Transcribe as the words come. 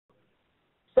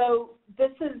So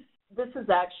this is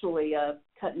actually a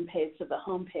cut and paste of the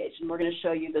home page, and we're going to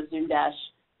show you the ZumDash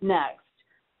next.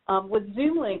 With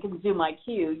ZoomLink and ZoomIQ,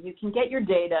 you can get your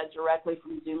data directly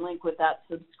from ZoomLink without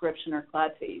subscription or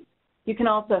cloud fees. You can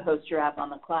also host your app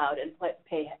on the cloud and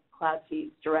pay cloud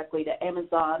fees directly to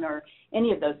Amazon or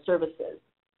any of those services.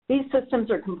 These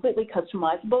systems are completely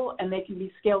customizable, and they can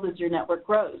be scaled as your network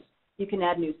grows. You can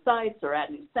add new sites or add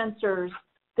new sensors.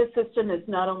 This system is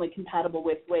not only compatible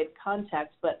with Wave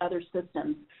Contact, but other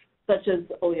systems such as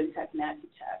Oleantech and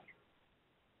Accutech.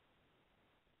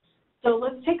 So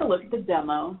let's take a look at the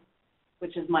demo,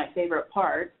 which is my favorite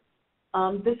part.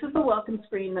 This is the welcome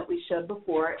screen that we showed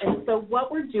before, and so what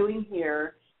we're doing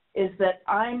here is that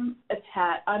I'm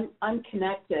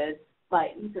connected by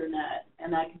Ethernet,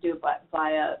 and I can do it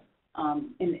via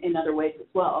in other ways as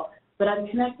well, but I'm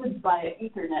connected via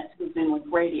Ethernet to the ZoomLink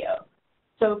radio.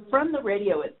 So from the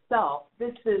radio itself,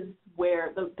 this is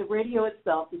where the radio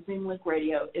itself, the ZoomLink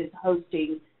radio, is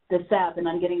hosting this app, and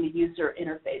I'm getting the user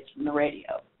interface from the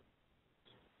radio.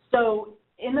 So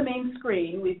in the main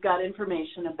screen, we've got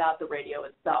information about the radio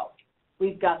itself.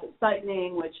 We've got the site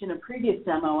name, which in a previous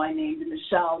demo I named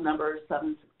Michelle number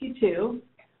 762.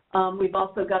 We've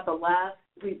also got the last,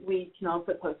 we can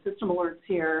also post system alerts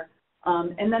here.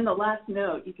 And then the last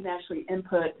note, you can actually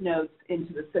input notes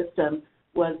into the system,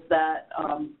 was that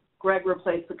Greg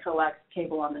replaced the coax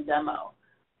cable on the demo.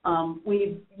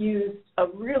 We've used a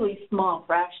really small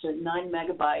fraction, 9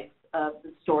 megabytes of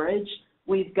the storage.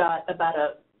 We've got about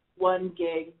a 1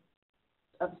 gig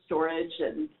of storage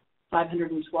and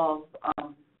 512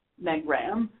 meg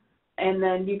RAM. And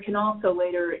then you can also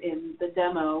later in the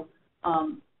demo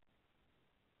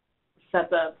set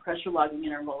the pressure logging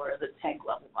interval or the tank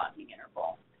level logging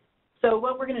interval. So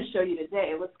what we're going to show you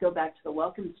today, let's go back to the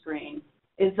welcome screen,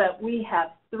 is that we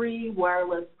have 3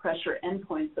 wireless pressure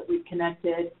endpoints that we've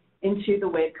connected into the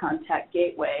Wave Contact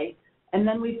gateway. And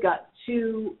then we've got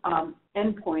 2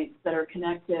 endpoints that are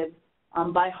connected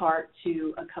by heart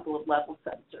to a couple of level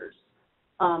sensors.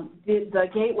 The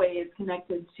gateway is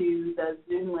connected to the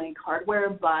ZoomLink hardware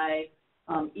by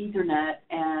Ethernet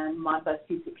and Modbus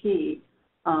TCP.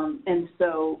 And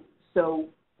so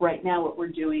right now what we're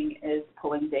doing is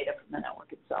pulling data from the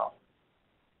network itself.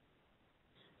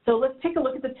 So let's take a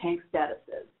look at the tank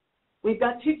statuses. We've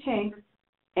got 2 tanks,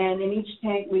 and in each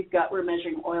tank we're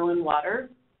measuring oil and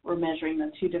water. We're measuring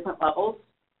the 2 different levels.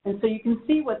 And so you can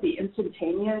see what the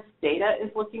instantaneous data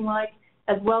is looking like,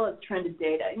 as well as trended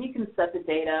data. And you can set the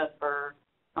data for,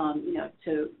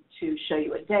 to show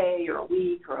you a day or a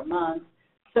week or a month,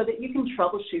 so that you can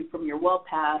troubleshoot from your well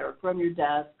pad or from your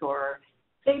desk, or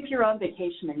say if you're on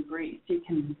vacation in Greece, you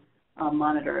can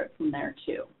monitor it from there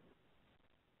too.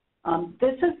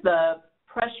 This is the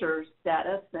pressure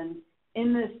status, and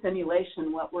in this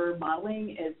simulation, what we're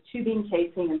modeling is tubing,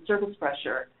 casing, and surface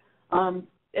pressure.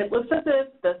 It looks as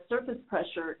if the surface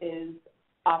pressure is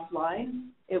offline.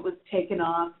 It was taken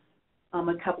off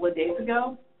a couple of days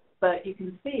ago, but you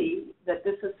can see that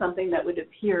this is something that would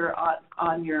appear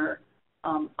on your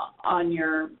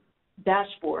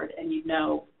dashboard, and you'd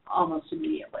know almost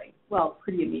immediately. Well,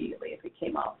 pretty immediately if it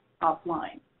came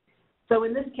offline. So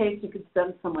in this case, you could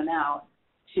send someone out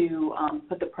to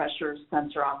put the pressure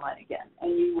sensor online again,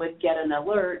 and you would get an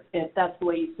alert if that's the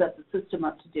way you set the system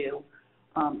up to do.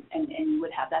 And you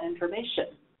would have that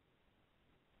information.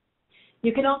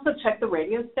 You can also check the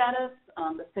radio status.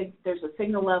 There's a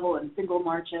signal level and signal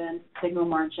margin.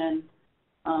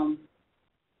 The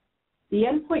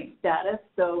endpoint status,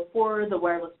 so for the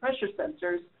wireless pressure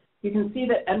sensors, you can see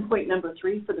that endpoint number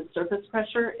 3 for the surface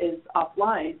pressure is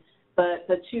offline, but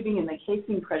the tubing and the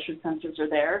casing pressure sensors are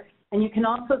there. And you can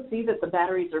also see that the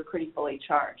batteries are pretty fully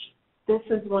charged. This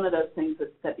is one of those things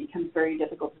that becomes very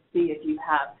difficult to see if you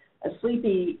have a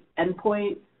sleepy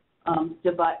endpoint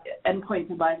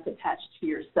device attached to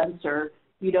your sensor.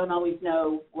 You don't always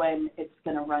know when it's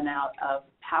going to run out of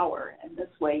power, and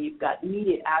this way you've got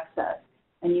immediate access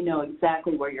and you know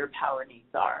exactly where your power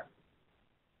needs are.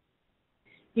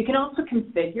 You can also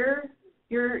configure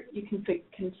your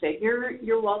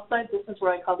well site. This is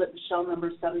where I called it Michelle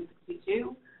number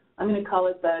 762. I'm going to call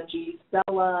it the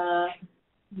Gisela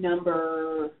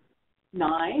number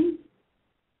 9.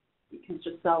 Because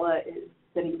Gisela is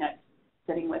sitting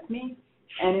with me.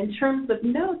 And in terms of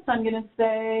notes, I'm going to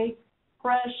say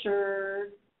wireless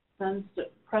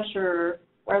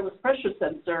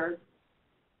pressure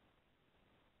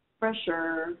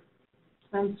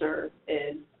sensor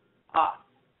is off.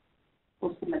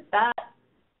 We'll submit that.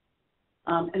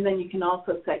 And then you can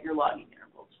also set your logging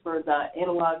intervals for the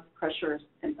analog pressure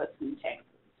inputs and tank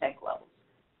levels.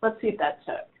 Let's see if that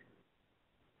took.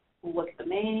 We'll look at the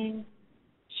main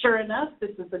Sure enough,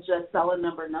 this is the Gisela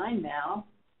number 9 now,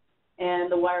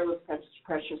 and the wireless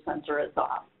pressure sensor is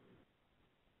off,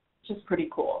 which is pretty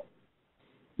cool.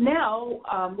 Now,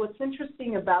 what's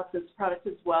interesting about this product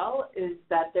as well is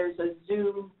that there's a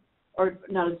Zoom, or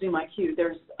not a Zoom IQ,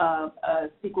 there's a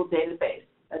SQL database,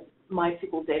 a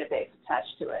MySQL database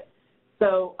attached to it.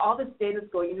 So all this data is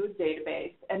going into a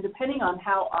database, and depending on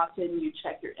how often you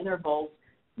check your intervals,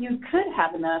 you could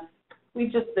have enough.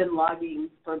 We've just been logging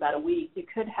for about a week. You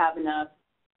could have enough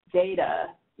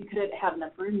data. You could have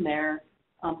enough room there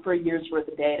for a year's worth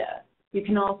of data. You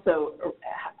can also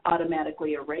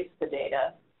automatically erase the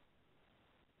data.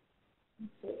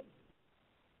 Let's see.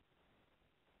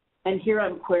 And here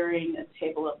I'm querying a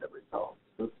table of the results.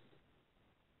 Oops.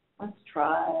 Let's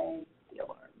try the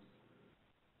alarms.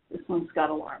 This one's got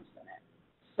alarms in it.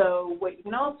 So what you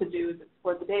can also do is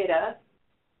export the data,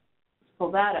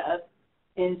 pull that up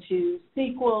into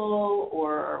SQL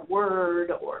or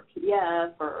Word or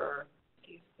PDF or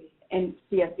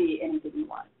CSV, anything you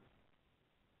want.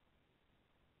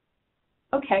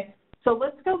 Okay, so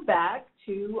let's go back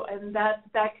to, and that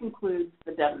concludes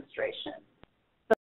the demonstration.